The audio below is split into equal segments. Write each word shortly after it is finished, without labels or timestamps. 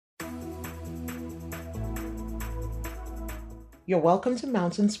You're welcome to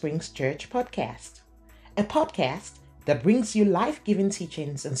Mountain Springs Church Podcast, a podcast that brings you life giving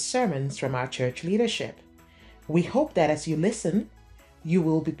teachings and sermons from our church leadership. We hope that as you listen, you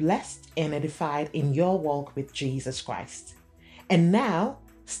will be blessed and edified in your walk with Jesus Christ. And now,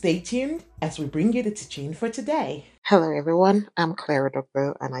 stay tuned as we bring you the teaching for today. Hello, everyone. I'm Claire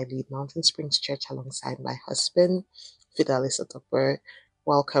Odogbo, and I lead Mountain Springs Church alongside my husband, Fidelis Odogbo.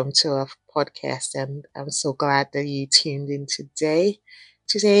 Welcome to our podcast, and I'm so glad that you tuned in today.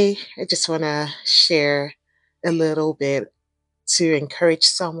 Today, I just want to share a little bit to encourage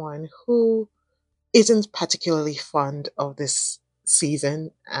someone who isn't particularly fond of this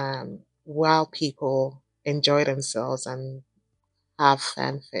season. While people enjoy themselves and have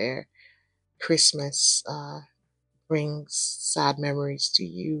fanfare, Christmas brings sad memories to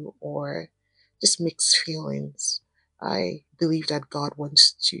you or just mixed feelings. I believe that God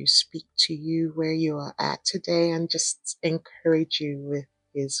wants to speak to you where you are at today and just encourage you with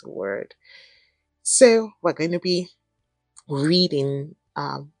His word. So, we're going to be reading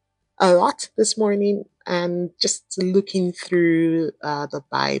a lot this morning and just looking through the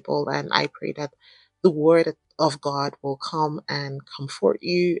Bible. And I pray that the word of God will come and comfort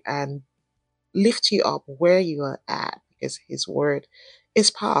you and lift you up where you are at because His word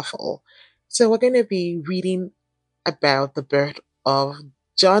is powerful. So, we're going to be reading about the birth of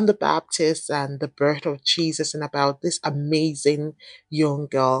John the Baptist and the birth of Jesus and about this amazing young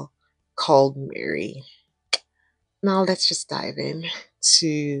girl called Mary. Now, let's just dive in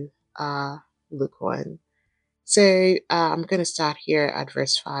to uh, Luke 1. So, I'm going to start here at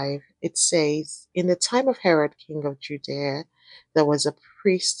verse 5. It says, In the time of Herod, king of Judea, there was a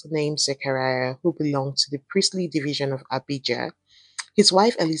priest named Zechariah who belonged to the priestly division of Abijah. His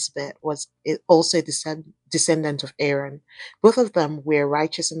wife Elizabeth was also a descendant of Aaron. Both of them were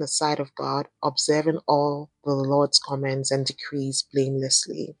righteous in the sight of God, observing all the Lord's commands and decrees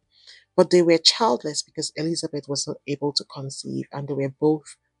blamelessly. But they were childless because Elizabeth was not able to conceive, and they were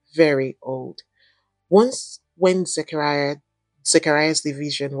both very old. Once, when Zechariah's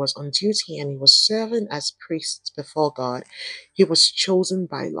division was on duty and he was serving as priest before God, he was chosen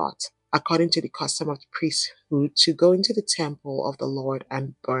by lot, according to the custom of the priesthood, to go into the temple of the Lord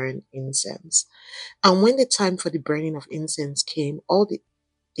and burn incense. And when the time for the burning of incense came, all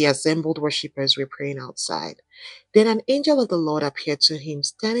the assembled worshippers were praying outside. Then an angel of the Lord appeared to him,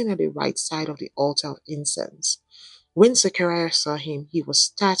 standing at the right side of the altar of incense. When Zechariah saw him, he was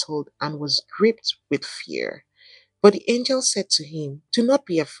startled and was gripped with fear. But the angel said to him, Do not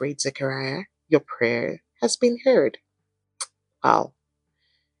be afraid, Zechariah. Your prayer has been heard. Wow.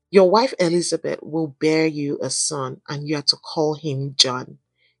 Your wife Elizabeth will bear you a son, and you are to call him John.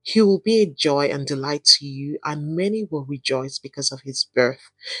 He will be a joy and delight to you, and many will rejoice because of his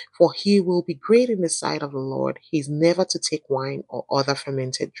birth. For he will be great in the sight of the Lord. He is never to take wine or other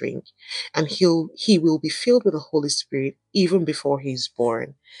fermented drink, and he will be filled with the Holy Spirit even before he is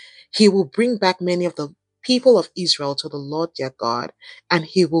born. He will bring back many of the people of Israel to the Lord their God, and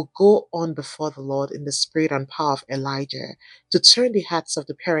he will go on before the Lord in the spirit and power of Elijah to turn the hearts of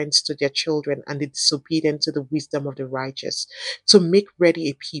the parents to their children and the disobedient to the wisdom of the righteous, to make ready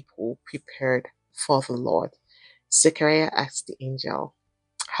a people prepared for the Lord. Zechariah asked the angel,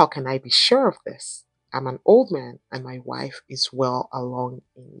 How can I be sure of this? I'm an old man and my wife is well along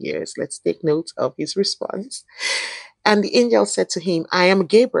in years. Let's take note of his response. And the angel said to him, I am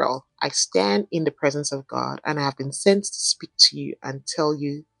Gabriel. I stand in the presence of God, and I have been sent to speak to you and tell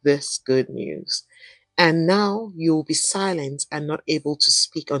you this good news. And now you will be silent and not able to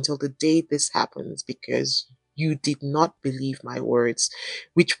speak until the day this happens, because you did not believe my words,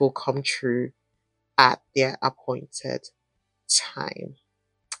 which will come true at their appointed time.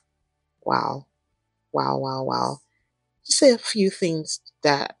 Wow, wow, wow, wow. Just a few things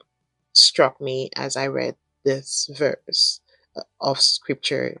that struck me as I read this verse of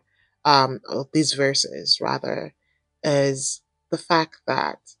scripture, of these verses rather, is the fact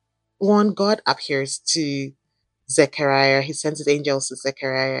that one, God appears to Zechariah, he sends his angels to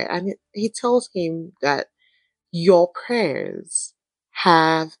Zechariah, and he tells him that your prayers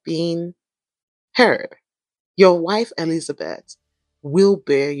have been heard. Your wife Elizabeth will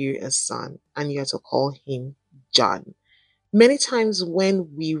bear you a son, and you are to call him John. Many times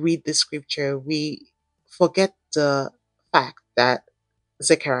when we read the scripture, we forget the fact that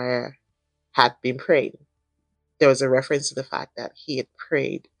Zechariah had been praying. There was a reference to the fact that he had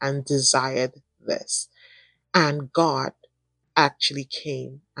prayed and desired this. And God actually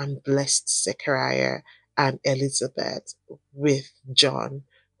came and blessed Zechariah and Elizabeth with John,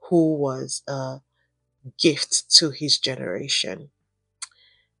 who was a gift to his generation.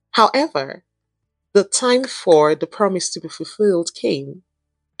 However, the time for the promise to be fulfilled came.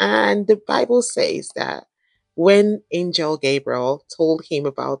 And the Bible says that when Angel Gabriel told him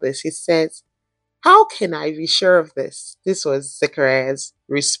about this, he says, how can I be sure of this? This was Zechariah's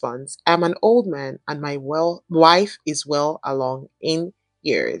response. I'm an old man, and my wife is well along in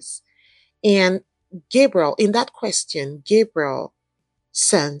years. And Gabriel, in that question, Gabriel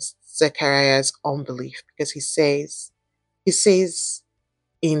sensed Zechariah's unbelief because he says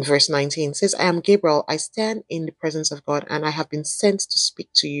in verse 19, says, I am Gabriel. I stand in the presence of God, and I have been sent to speak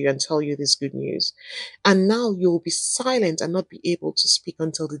to you and tell you this good news. And now you will be silent and not be able to speak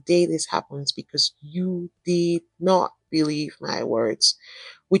until the day this happens, because you did not believe my words,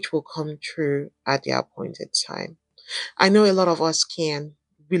 which will come true at the appointed time. I know a lot of us can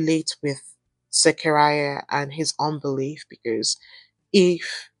relate with Zechariah and his unbelief, because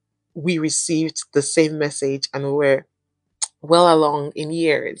if we received the same message and were well along in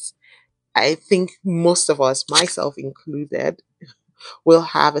years, I think most of us, myself included, will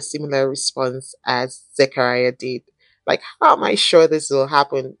have a similar response as Zechariah did. Like, how am I sure this will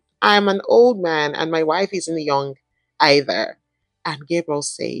happen? I'm an old man and my wife isn't young either. And Gabriel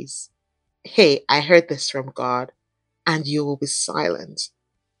says, hey, I heard this from God, and you will be silent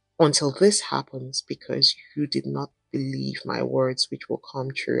until this happens, because you did not believe my words, which will come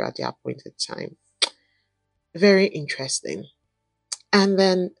true at the appointed time. Very interesting. And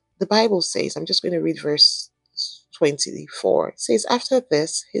then the Bible says, I'm just going to read verse 24. It says, after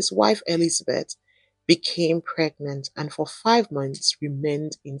this, his wife Elizabeth became pregnant and for 5 months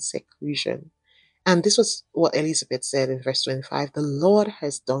remained in seclusion. And this was what Elizabeth said in verse 25: the Lord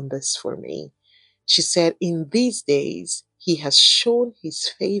has done this for me. She said, in these days, he has shown his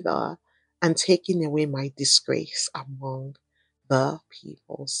favor and taken away my disgrace among the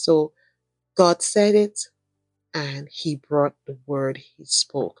people. So God said it, and he brought the word he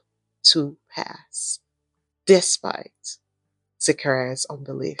spoke to pass, despite Zechariah's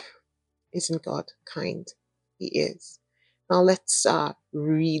unbelief. Isn't God kind? He is. Now let's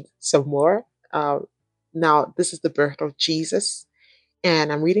read some more. Now, this is the birth of Jesus,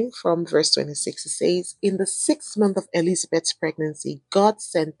 and I'm reading from verse 26. It says, in the 6th month of Elizabeth's pregnancy, God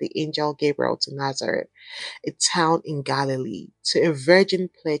sent the angel Gabriel to Nazareth, a town in Galilee, to a virgin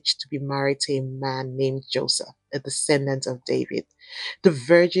pledged to be married to a man named Joseph, a descendant of David. The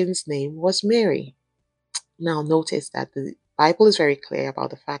virgin's name was Mary. Now, notice that the Bible is very clear about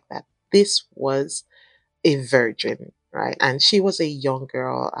the fact that this was a virgin, right? And she was a young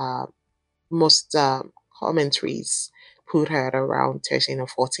girl. Most commentaries put her at around 13 or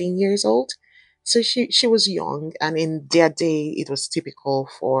 14 years old. So she was young, and in their day, it was typical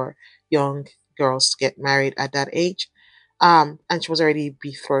for young girls to get married at that age. And she was already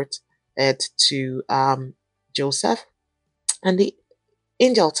betrothed to Joseph. And the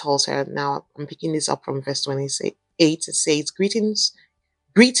angel tells her, now I'm picking this up from verse 28, it says, greetings,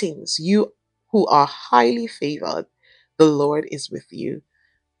 greetings, you who are highly favored, the Lord is with you.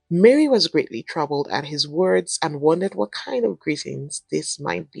 Mary was greatly troubled at his words and wondered what kind of greetings this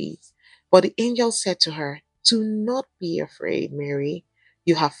might be. But the angel said to her, do not be afraid, Mary.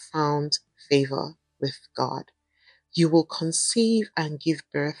 You have found favor with God. You will conceive and give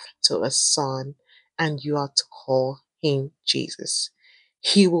birth to a son, and you are to call him Jesus.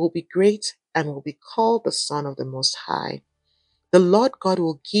 He will be great and will be called the Son of the Most High. The Lord God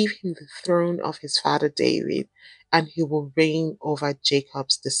will give him the throne of his father David, and he will reign over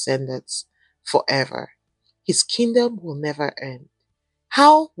Jacob's descendants forever. His kingdom will never end.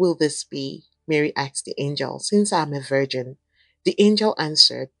 How will this be? Mary asked the angel, since I am a virgin. The angel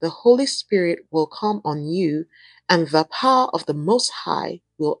answered, the Holy Spirit will come on you, and the power of the Most High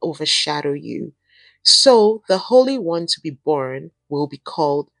will overshadow you. So the Holy One to be born will be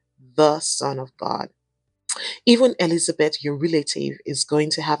called the Son of God. Even Elizabeth, your relative, is going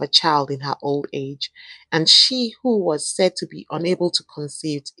to have a child in her old age, and she who was said to be unable to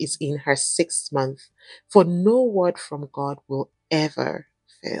conceive is in her 6th month, for no word from God will ever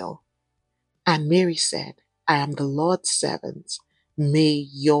fail. And Mary said, I am the Lord's servant. May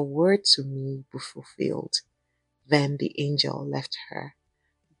your word to me be fulfilled. Then the angel left her.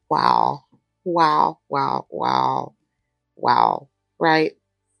 Wow, wow, wow, wow, wow, right?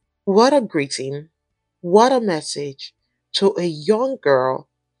 What a greeting. What a message to a young girl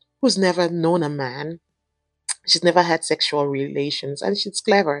who's never known a man. She's never had sexual relations, and she's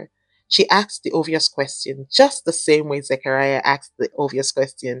clever. She asked the obvious question, just the same way Zechariah asked the obvious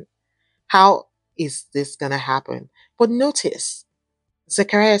question: how is this going to happen? But notice,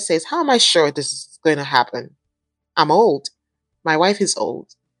 Zechariah says, how am I sure this is going to happen? I'm old. My wife is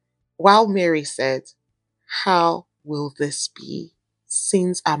old. While Mary said, how will this be,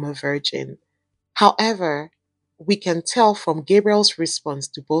 since I'm a virgin? However, we can tell from Gabriel's response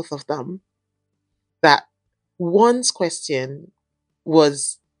to both of them that one's question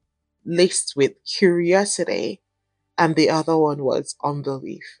was laced with curiosity and the other one was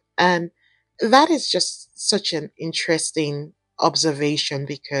unbelief. And that is just such an interesting observation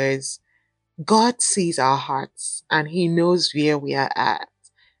because God sees our hearts and He knows where we are at.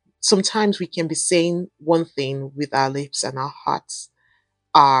 Sometimes we can be saying one thing with our lips and our hearts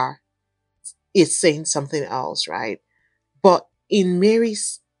are is saying something else, right? But in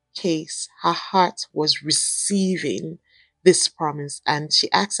Mary's case, her heart was receiving this promise and she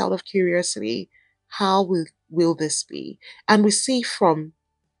asks out of curiosity, how will this be? And we see from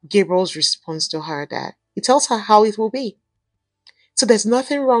Gabriel's response to her that he tells her how it will be. So there's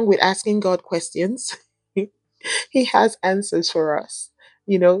nothing wrong with asking God questions. He has answers for us.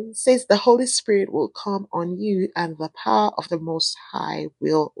 It says the Holy Spirit will come on you and the power of the Most High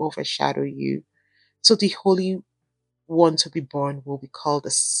will overshadow you. So the Holy One to be born will be called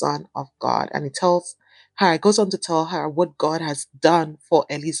the Son of God. And it goes on to tell her what God has done for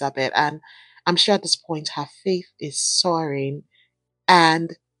Elizabeth. And I'm sure at this point her faith is soaring.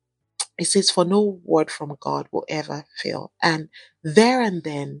 And it says, for no word from God will ever fail. And there and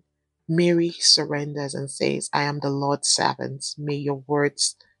then, Mary surrenders and says, I am the Lord's servant. May your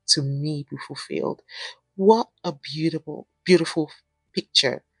words to me be fulfilled. What a beautiful, beautiful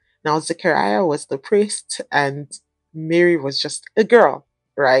picture. Now, Zechariah was the priest and Mary was just a girl,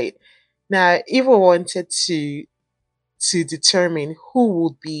 right? Now, Eva wanted to determine who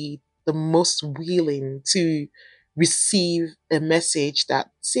would be the most willing to receive a message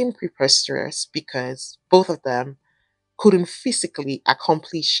that seemed preposterous because both of them couldn't physically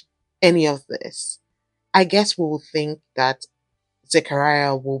accomplish any of this. I guess we will think that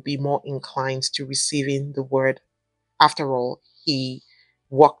Zechariah will be more inclined to receiving the word. After all, he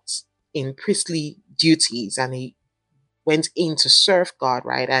worked in priestly duties and he went in to serve God,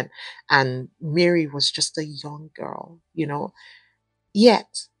 right? And Mary was just a young girl.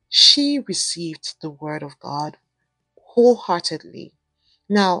 Yet she received the word of God wholeheartedly.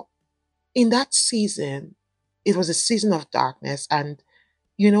 Now, in that season, it was a season of darkness, and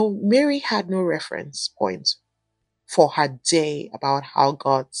Mary had no reference point for her day about how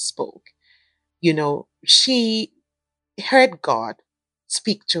God spoke. She heard God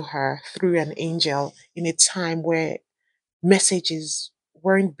speak to her through an angel in a time where messages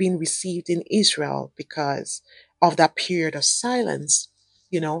weren't being received in Israel because of that period of silence,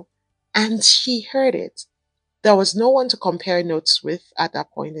 you know, and she heard it. There was no one to compare notes with at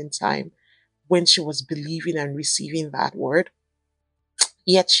that point in time when she was believing and receiving that word,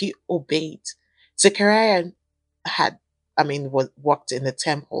 yet she obeyed. Zechariah had, was worked in the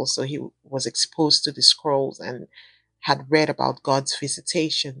temple, so he was exposed to the scrolls and had read about God's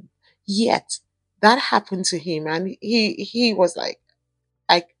visitation. Yet that happened to him, and he was like,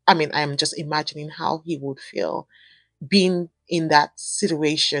 I'm just imagining how he would feel being in that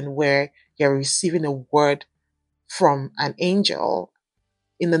situation where you're receiving a word from an angel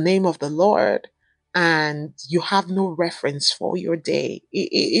in the name of the Lord and you have no reference for your day.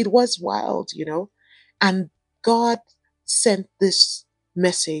 It was wild. And God sent this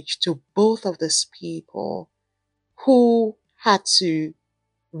message to both of these people who had to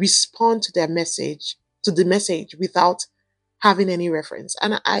respond to the message without having any reference.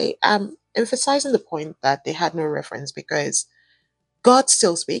 And I am emphasizing the point that they had no reference because God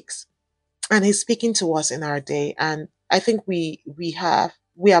still speaks and He's speaking to us in our day. And I think we are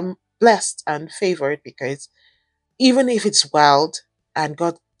blessed and favored because even if it's wild and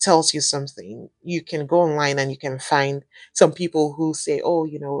God tells you something, you can go online and you can find some people who say,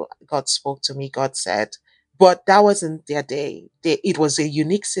 oh, God spoke to me, God said. But that wasn't their day. It was a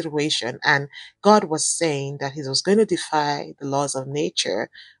unique situation. And God was saying that He was going to defy the laws of nature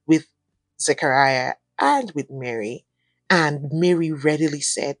with Zechariah and with Mary. And Mary readily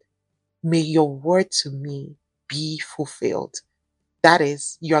said, may your word to me be fulfilled. That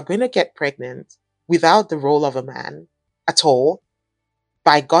is, you are going to get pregnant without the role of a man at all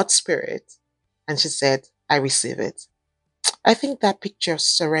by God's Spirit. And she said, I receive it. I think that picture of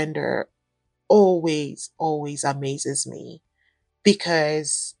surrender always, always amazes me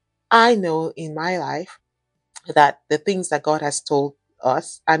because I know in my life that the things that God has told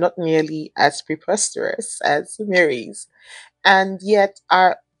us are not nearly as preposterous as Mary's. And yet,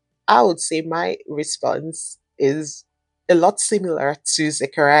 I would say my response is a lot similar to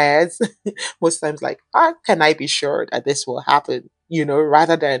Zechariah's. Most times, like, how can I be sure that this will happen?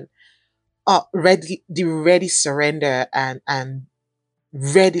 Rather than ready surrender and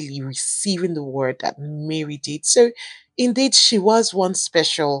readily receiving the word that Mary did. So, Indeed, she was one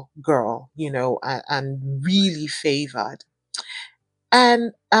special girl, and really favored.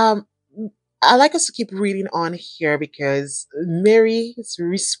 And I like us to keep reading on here because Mary's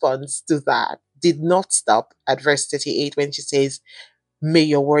response to that did not stop at verse 38 when she says, "May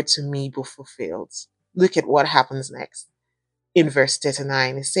your word to me be fulfilled." Look at what happens next. In verse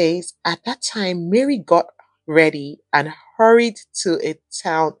 39, it says, "At that time, Mary got ready and hurried to a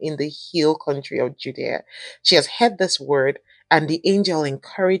town in the hill country of Judea. She has heard this word, and the angel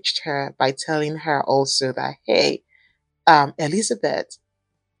encouraged her by telling her also that, hey, Elizabeth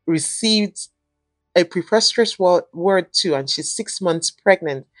received a preposterous word too, and she's 6 months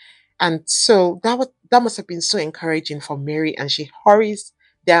pregnant. And so that must have been so encouraging for Mary, and she hurries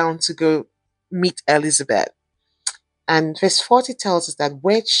down to go meet Elizabeth. And verse 40 tells us that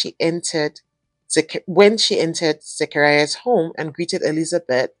when she entered Zechariah's home and greeted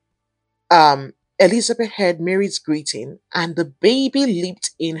Elizabeth, Elizabeth heard Mary's greeting, and the baby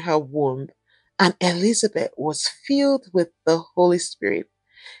leaped in her womb, and Elizabeth was filled with the Holy Spirit.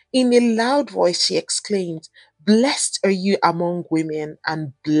 In a loud voice, she exclaimed, "Blessed are you among women,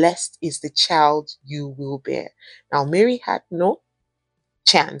 and blessed is the child you will bear." Now, Mary had no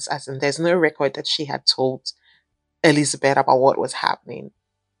chance, as in, there's no record that she had told Elizabeth about what was happening,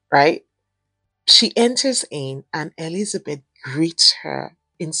 right? She enters in, and Elizabeth greets her,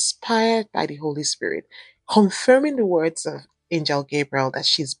 inspired by the Holy Spirit, confirming the words of Angel Gabriel that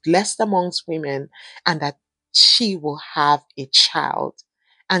she's blessed amongst women and that she will have a child.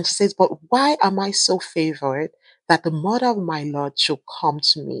 And she says, "But why am I so favored that the mother of my Lord should come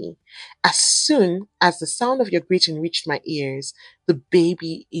to me? As soon as the sound of your greeting reached my ears, the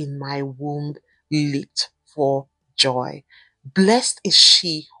baby in my womb leaped for joy. Blessed is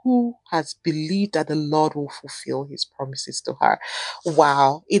she who has believed that the Lord will fulfill his promises to her."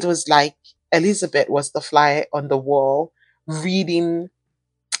 Wow. It was like Elizabeth was the fly on the wall reading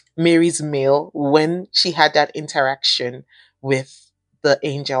Mary's mail when she had that interaction with the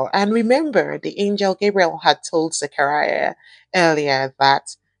angel. And remember, the angel Gabriel had told Zechariah earlier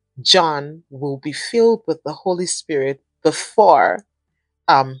that John will be filled with the Holy Spirit before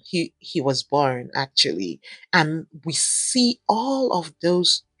he was born, actually. And we see all of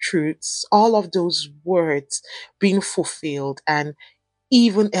those truths, all of those words being fulfilled. And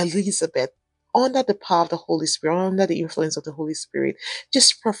even Elizabeth, under the power of the Holy Spirit, under the influence of the Holy Spirit,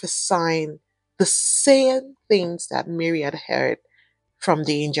 just prophesying the same things that Mary had heard from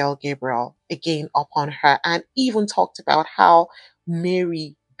the angel Gabriel again upon her, and even talked about how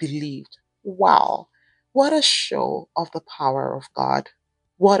Mary believed. Wow, what a show of the power of God!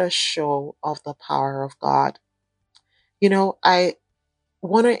 What a show of the power of God! I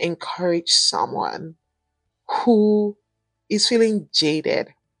want to encourage someone who is feeling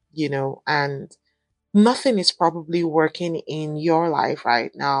jaded, and nothing is probably working in your life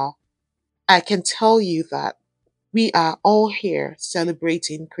right now. I can tell you that we are all here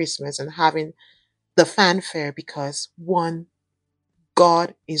celebrating Christmas and having the fanfare because one,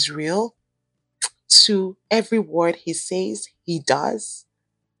 God is real. Two, every word he says, he does.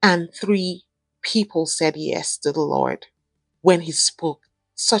 And three, people said yes to the Lord when he spoke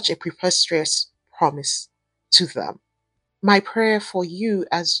such a preposterous promise to them. My prayer for you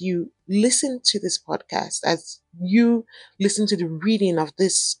as you listen to this podcast, as you listen to the reading of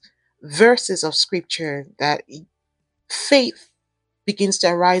these verses of scripture, that faith begins to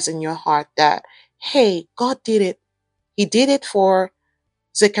arise in your heart that, hey, God did it. He did it for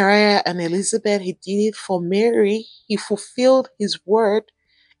Zechariah and Elizabeth. He did it for Mary. He fulfilled his word,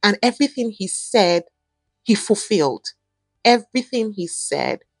 and everything he said, he fulfilled. Everything he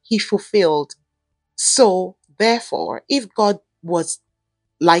said, he fulfilled. So, therefore, if God was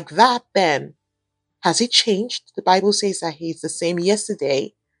like that, then has he changed? The Bible says that he is the same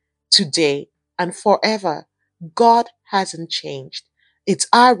yesterday, today, and forever. God hasn't changed. It's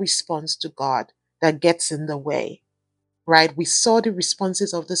our response to God that gets in the way, right? We saw the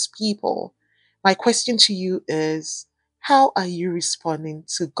responses of these people. My question to you is, how are you responding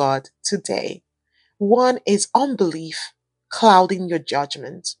to God today? One is unbelief clouding your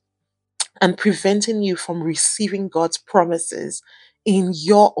judgment and preventing you from receiving God's promises in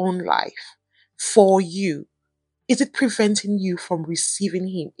your own life for you. Is it preventing you from receiving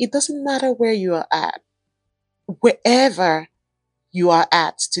Him? It doesn't matter where you are at, wherever you are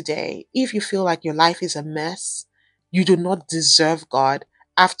at today. If you feel like your life is a mess, you do not deserve God.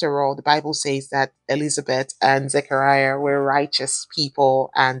 After all, the Bible says that Elizabeth and Zechariah were righteous people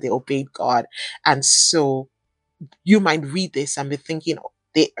and they obeyed God. And so you might read this and be thinking, "Oh,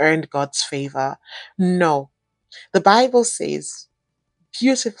 they earned God's favor." No, the Bible says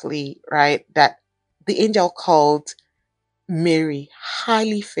beautifully, right, that the angel called Mary,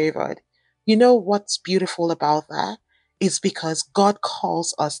 highly favored. You know what's beautiful about that? It's because God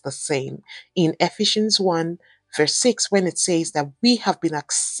calls us the same. In Ephesians 1, verse 6, when it says that we have been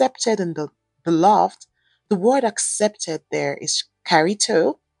accepted in the beloved, the word accepted there is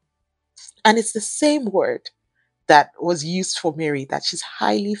charito, and it's the same word that was used for Mary, that she's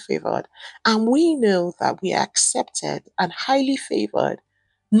highly favored. And we know that we are accepted and highly favored,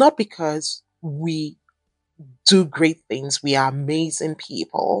 not because we do great things, we are amazing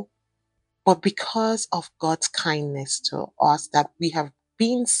people, but because of God's kindness to us, that we have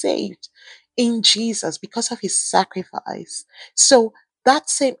been saved in Jesus because of his sacrifice. So that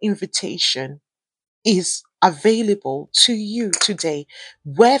same invitation is available to you today,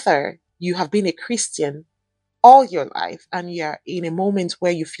 whether you have been a Christian all your life and you're in a moment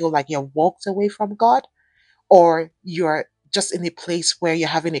where you feel like you're walked away from God, or you're just in a place where you're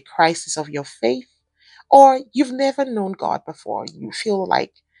having a crisis of your faith, or you've never known God before. You feel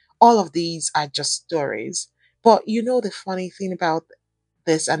like all of these are just stories. But you know, the funny thing about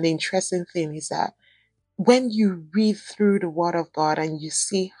this and the interesting thing is that when you read through the Word of God and you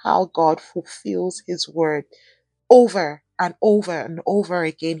see how God fulfills His Word over and over and over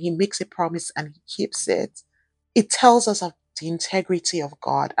again, He makes a promise and He keeps it. It tells us of the integrity of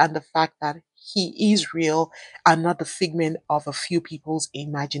God and the fact that He is real and not the figment of a few people's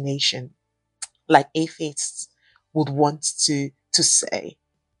imagination, like atheists would want to say.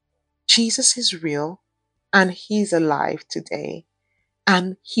 Jesus is real and He's alive today,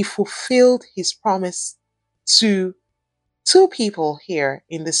 and He fulfilled His promise to two people here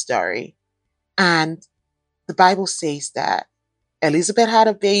in the story. And the Bible says that Elizabeth had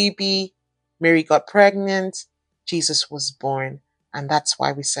a baby, Mary got pregnant, Jesus was born, and that's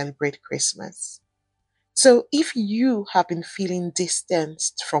why we celebrate Christmas. So if you have been feeling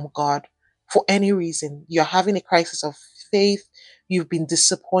distanced from God for any reason, you're having a crisis of faith, you've been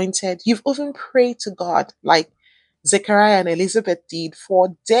disappointed, you've even prayed to God like Zechariah and Elizabeth did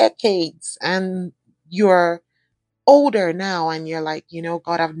for decades, and you're older now and you're like,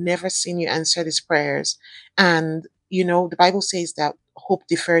 God, I've never seen you answer these prayers. And, the Bible says that hope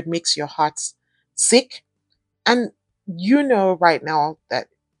deferred makes your heart sick. And you know right now that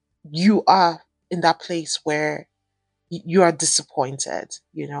you are in that place where you are disappointed.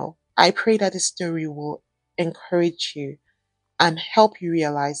 I pray that this story will encourage you and help you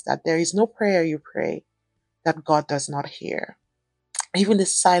realize that there is no prayer you pray that God does not hear. Even the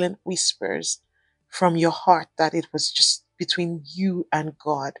silent whispers from your heart that it was just between you and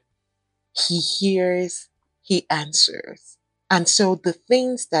God, He hears, He answers. And so the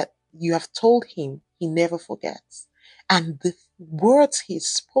things that you have told Him, He never forgets. And the words He's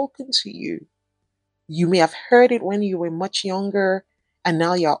spoken to you may have heard it when you were much younger, and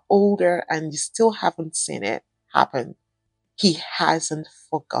now you're older and you still haven't seen it happen. He hasn't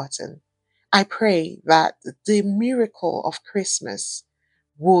forgotten. I pray that the miracle of Christmas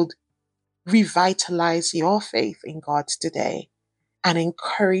would revitalize your faith in God today and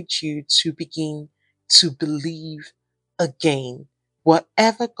encourage you to begin to believe again.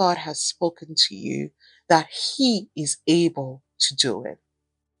 Whatever God has spoken to you, that He is able to do it.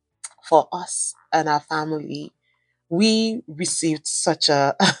 For us and our family, we received such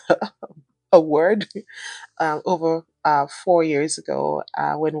a word over 4 years ago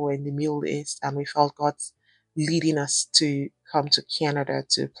when we were in the Middle East, and we felt God's leading us to come to Canada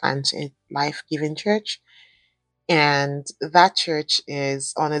to plant a life giving church. And that church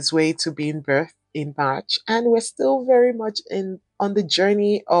is on its way to being birthed in March. And we're still very much in on the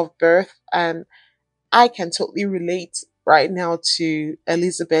journey of birth, and I can totally relate right now to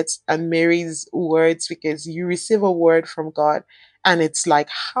Elizabeth and Mary's words, because you receive a word from God and it's like,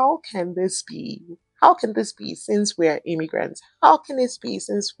 how can this be? How can this be since we're immigrants? How can this be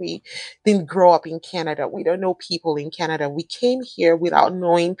since we didn't grow up in Canada? We don't know people in Canada. We came here without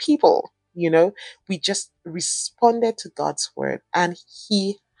knowing people, We just responded to God's word, and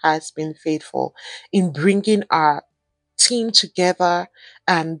He has been faithful in bringing our team together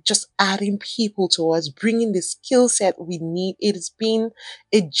and just adding people to us, bringing the skill set we need. It has been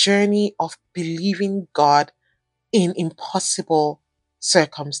a journey of believing God in impossible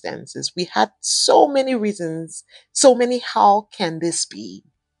circumstances. We had so many reasons, so many how can this be,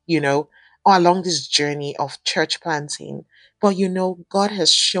 you know, along this journey of church planting. But God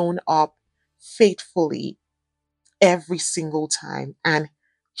has shown up faithfully every single time, and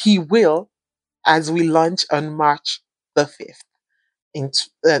He will as we launch on March the 5th in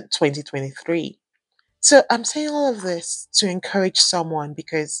 2023. So I'm saying all of this to encourage someone,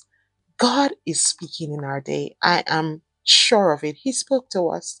 because God is speaking in our day. I am sure of it. He spoke to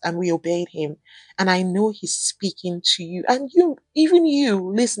us and we obeyed him. And I know he's speaking to you. And you, even you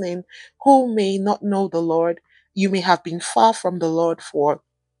listening, who may not know the Lord, you may have been far from the Lord for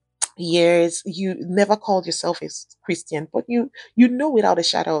years. You never called yourself a Christian, but you know without a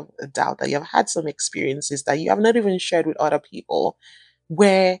shadow of a doubt that you have had some experiences that you have not even shared with other people,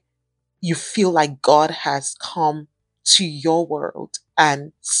 where you feel like God has come to your world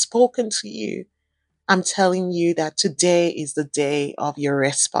and spoken to you. I'm telling you that today is the day of your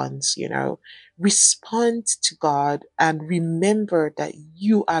response, you know. Respond to God and remember that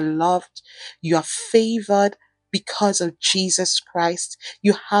you are loved, you are favored because of Jesus Christ.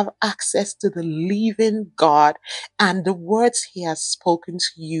 You have access to the living God, and the words He has spoken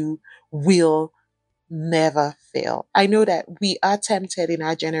to you will never fail. I know that we are tempted in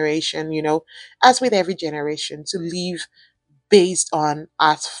our generation, you know, as with every generation, to live based on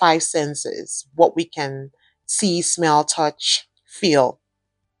our five senses, what we can see, smell, touch, feel,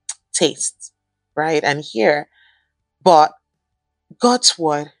 taste, right? And hear. But God's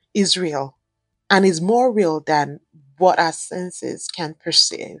word is real and is more real than what our senses can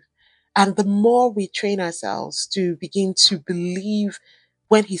perceive. And the more we train ourselves to begin to believe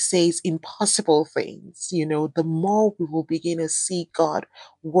when He says impossible things, you know, the more we will begin to see God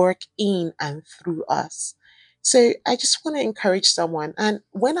work in and through us. So I just want to encourage someone. And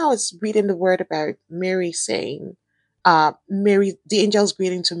when I was reading the word about Mary saying, Mary, the angel's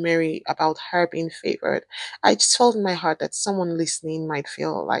greeting to Mary about her being favored, I just felt in my heart that someone listening might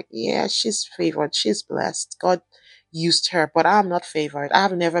feel like, yeah, she's favored, she's blessed. God used her, but I'm not favored.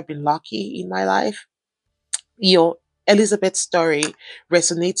 I've never been lucky in my life. You know, Elizabeth's story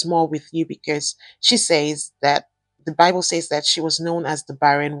resonates more with you because she says that the Bible says that she was known as the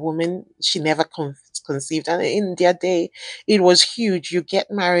barren woman. She never conceived. And in their day, it was huge. You get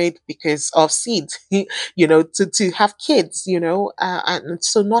married because of seed, you know, to have kids, you know. And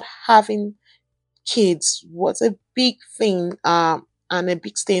so not having kids was a big thing, and a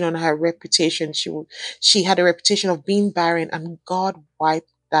big stain on her reputation. She had a reputation of being barren, and God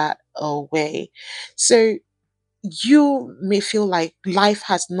wiped that away. So you may feel like life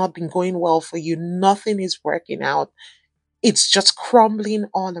has not been going well for you, nothing is working out, it's just crumbling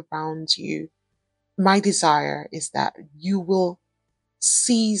all around you. My desire is that you will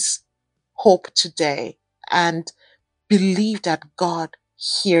seize hope today and believe that God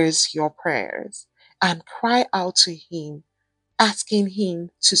hears your prayers and cry out to Him, asking Him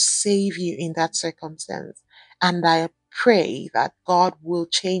to save you in that circumstance. And I pray that God will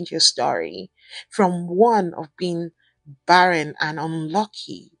change your story from one of being barren and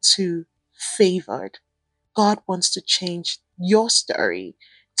unlucky to favored. God wants to change your story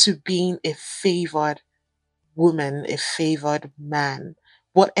to being a favored woman, a favored man,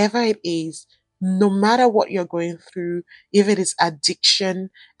 whatever it is, no matter what you're going through, if it is addiction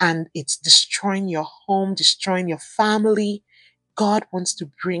and it's destroying your home, destroying your family, God wants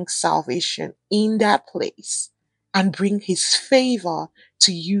to bring salvation in that place and bring His favor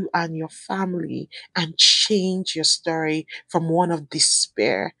to you and your family and change your story from one of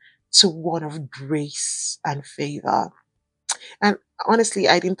despair to one of grace and favor. And honestly,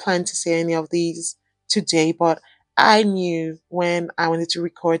 I didn't plan to say any of these today, but I knew when I wanted to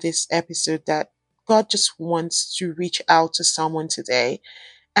record this episode that God just wants to reach out to someone today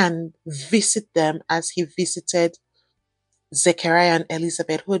and visit them as He visited Zechariah and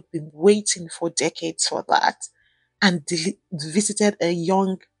Elizabeth, who had been waiting for decades for that, and visited a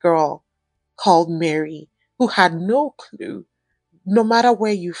young girl called Mary who had no clue. No matter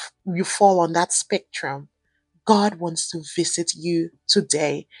where you fall on that spectrum, God wants to visit you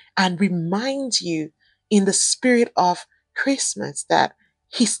today and remind you in the spirit of Christmas that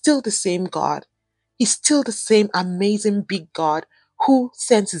He's still the same God. He's still the same amazing big God who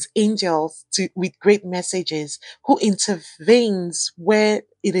sends His angels with great messages, who intervenes where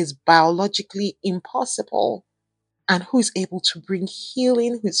it is biologically impossible, and who is able to bring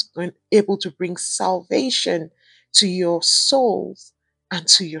healing, able to bring salvation to your souls and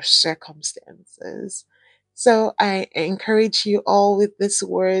to your circumstances. So I encourage you all with these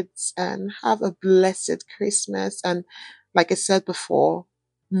words and have a blessed Christmas. And like I said before,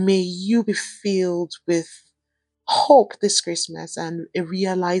 may you be filled with hope this Christmas and a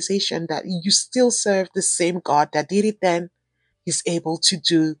realization that you still serve the same God that did it then is able to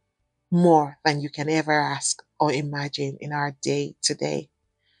do more than you can ever ask or imagine in our day today.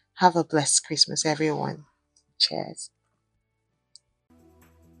 Have a blessed Christmas, everyone. Cheers.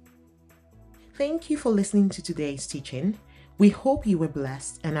 Thank you for listening to today's teaching. We hope you were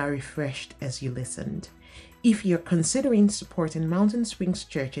blessed and are refreshed as you listened. If you're considering supporting Mountain Springs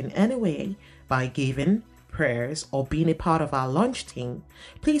Church in any way by giving, prayers, or being a part of our launch team,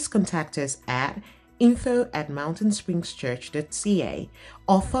 please contact us at info@mountainsprings.church.ca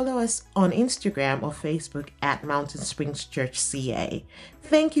or follow us on Instagram or Facebook at Mountain Springs Church CA.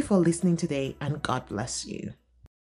 Thank you for listening today, and God bless you.